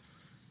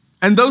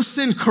 And though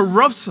sin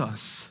corrupts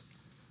us,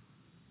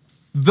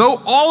 though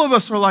all of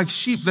us are like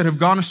sheep that have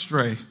gone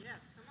astray,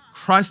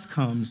 Christ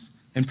comes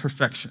in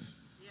perfection,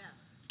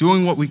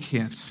 doing what we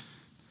can't.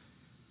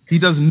 He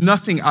does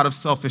nothing out of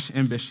selfish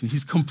ambition.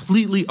 He's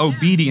completely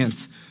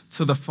obedient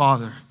to the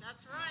Father.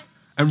 That's right.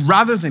 And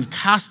rather than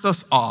cast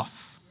us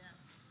off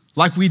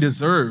like we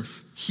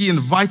deserve, he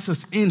invites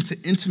us into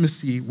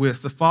intimacy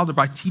with the Father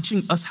by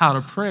teaching us how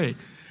to pray.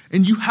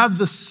 And you have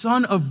the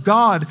Son of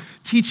God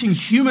teaching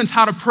humans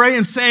how to pray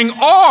and saying,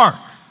 "Our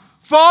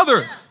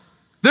Father."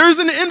 There's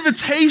an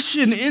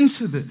invitation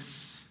into this.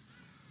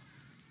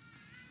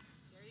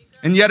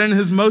 And yet in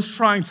his most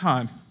trying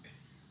time,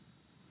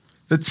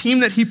 the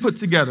team that he put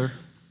together,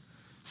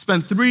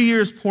 spent 3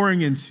 years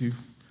pouring into,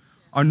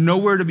 are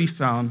nowhere to be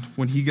found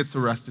when he gets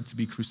arrested to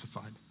be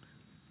crucified.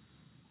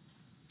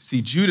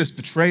 See, Judas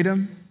betrayed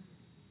him,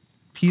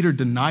 Peter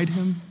denied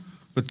him,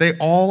 but they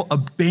all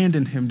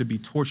abandoned him to be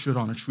tortured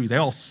on a tree. They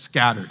all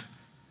scattered.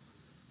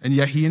 And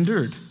yet he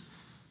endured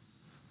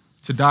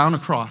to die on a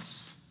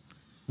cross.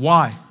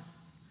 Why?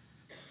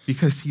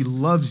 Because he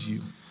loves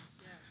you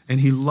and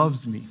he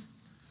loves me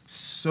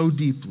so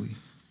deeply.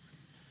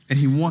 And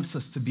he wants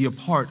us to be a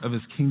part of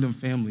his kingdom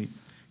family.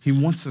 He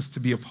wants us to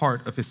be a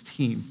part of his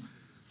team.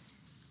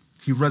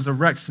 He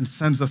resurrects and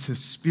sends us his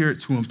Spirit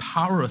to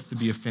empower us to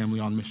be a family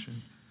on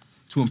mission,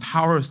 to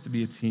empower us to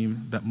be a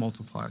team that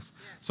multiplies.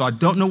 So I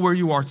don't know where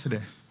you are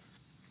today,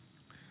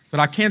 but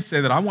I can say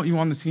that I want you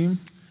on the team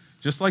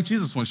just like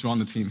Jesus wants you on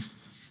the team.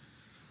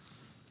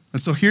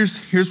 And so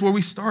here's where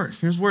we start.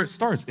 Here's where it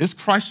starts. Is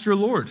Christ your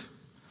Lord?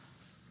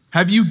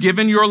 Have you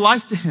given your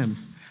life to him?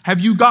 Have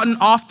you gotten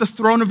off the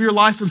throne of your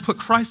life and put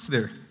Christ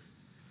there?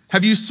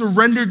 Have you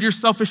surrendered your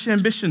selfish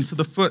ambition to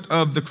the foot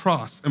of the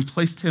cross and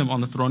placed him on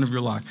the throne of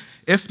your life?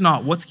 If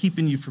not, what's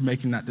keeping you from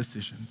making that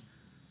decision?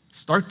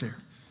 Start there.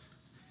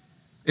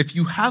 If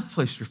you have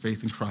placed your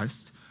faith in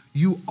Christ,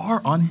 you are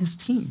on his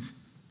team.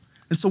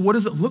 And so what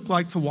does it look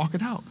like to walk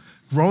it out?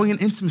 Growing in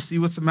intimacy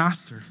with the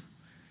Master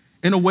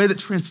in a way that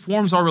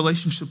transforms our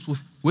relationships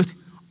with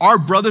our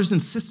brothers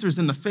and sisters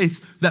in the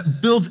faith,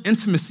 that builds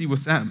intimacy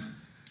with them.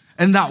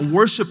 And that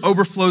worship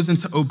overflows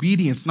into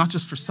obedience, not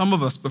just for some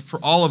of us, but for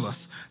all of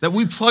us. That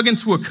we plug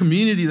into a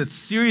community that's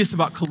serious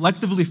about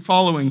collectively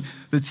following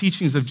the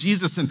teachings of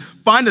Jesus and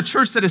find a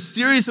church that is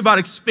serious about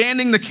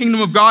expanding the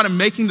kingdom of God and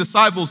making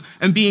disciples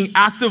and being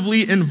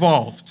actively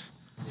involved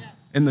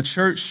in the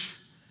church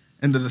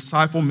and the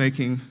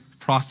disciple-making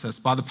process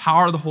by the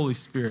power of the Holy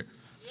Spirit.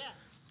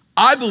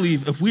 I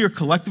believe if we are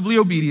collectively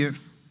obedient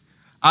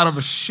out of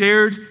a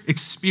shared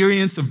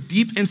experience of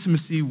deep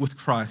intimacy with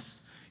Christ,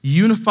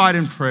 unified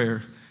in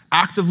prayer,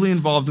 actively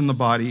involved in the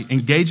body,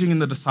 engaging in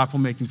the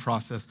disciple-making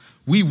process,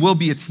 we will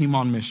be a team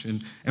on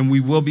mission, and we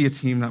will be a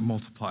team that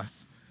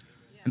multiplies.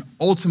 And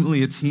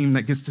ultimately a team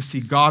that gets to see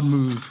God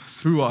move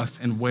through us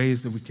in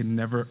ways that we can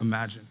never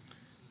imagine.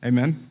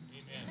 Amen?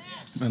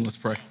 Amen. Let's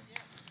pray.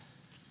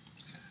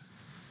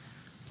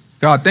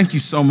 God, thank you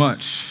so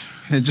much.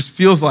 It just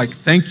feels like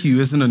thank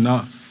you isn't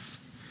enough.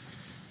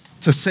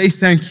 To say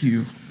thank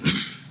you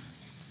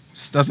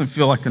just doesn't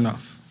feel like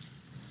enough.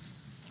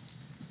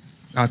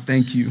 God,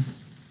 thank you.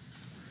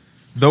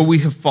 Though we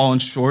have fallen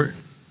short,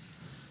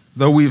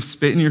 though we have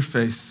spit in your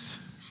face,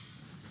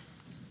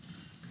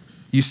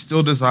 you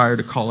still desire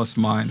to call us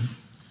mine,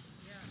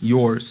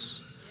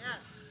 yours,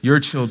 your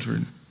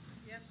children.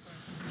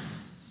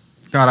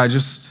 God, I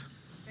just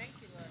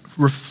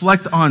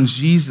reflect on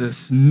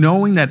Jesus,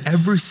 knowing that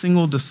every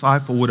single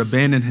disciple would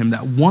abandon him,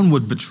 that one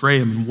would betray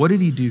him. And what did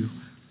he do?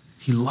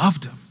 He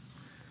loved him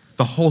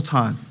the whole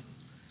time.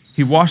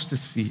 He washed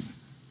his feet.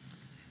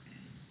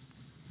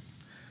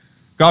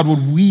 God,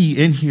 would we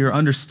in here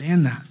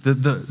understand that,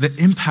 the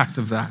impact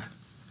of that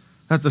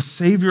the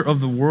Savior of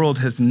the world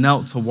has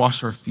knelt to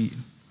wash our feet?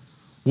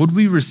 Would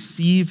we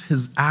receive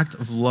his act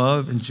of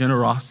love and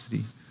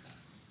generosity?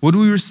 Would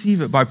we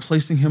receive it by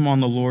placing him on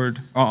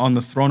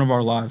the throne of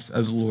our lives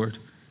as Lord?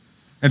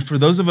 And for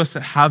those of us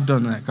that have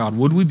done that, God,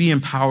 would we be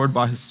empowered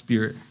by his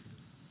Spirit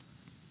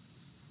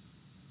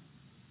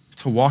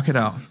to walk it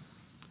out,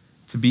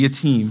 to be a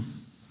team,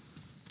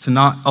 to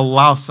not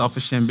allow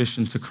selfish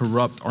ambition to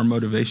corrupt our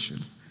motivation,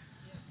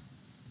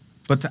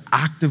 but to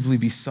actively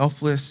be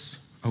selfless,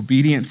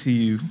 obedient to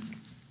you,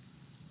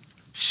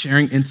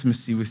 sharing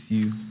intimacy with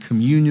you,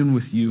 communion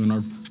with you and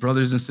our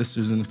brothers and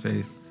sisters in the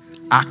faith,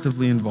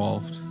 actively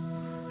involved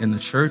in the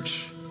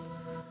church,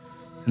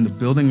 in the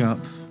building up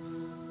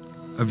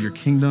of your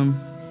kingdom,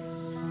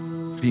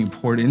 being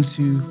poured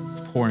into,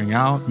 pouring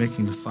out,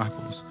 making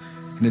disciples.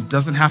 And it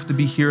doesn't have to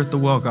be here at the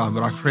well, God,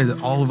 but I pray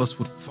that all of us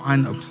would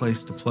find a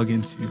place to plug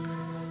into,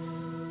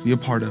 be a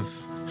part of,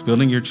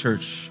 building your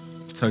church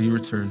until you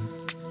return.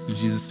 In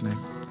Jesus' name,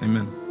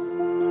 amen.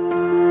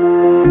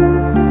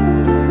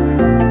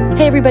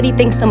 Hey everybody,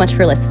 thanks so much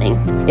for listening.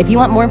 If you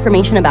want more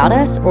information about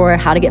us or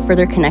how to get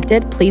further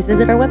connected, please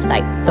visit our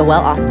website,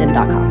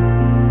 thewellaustin.com.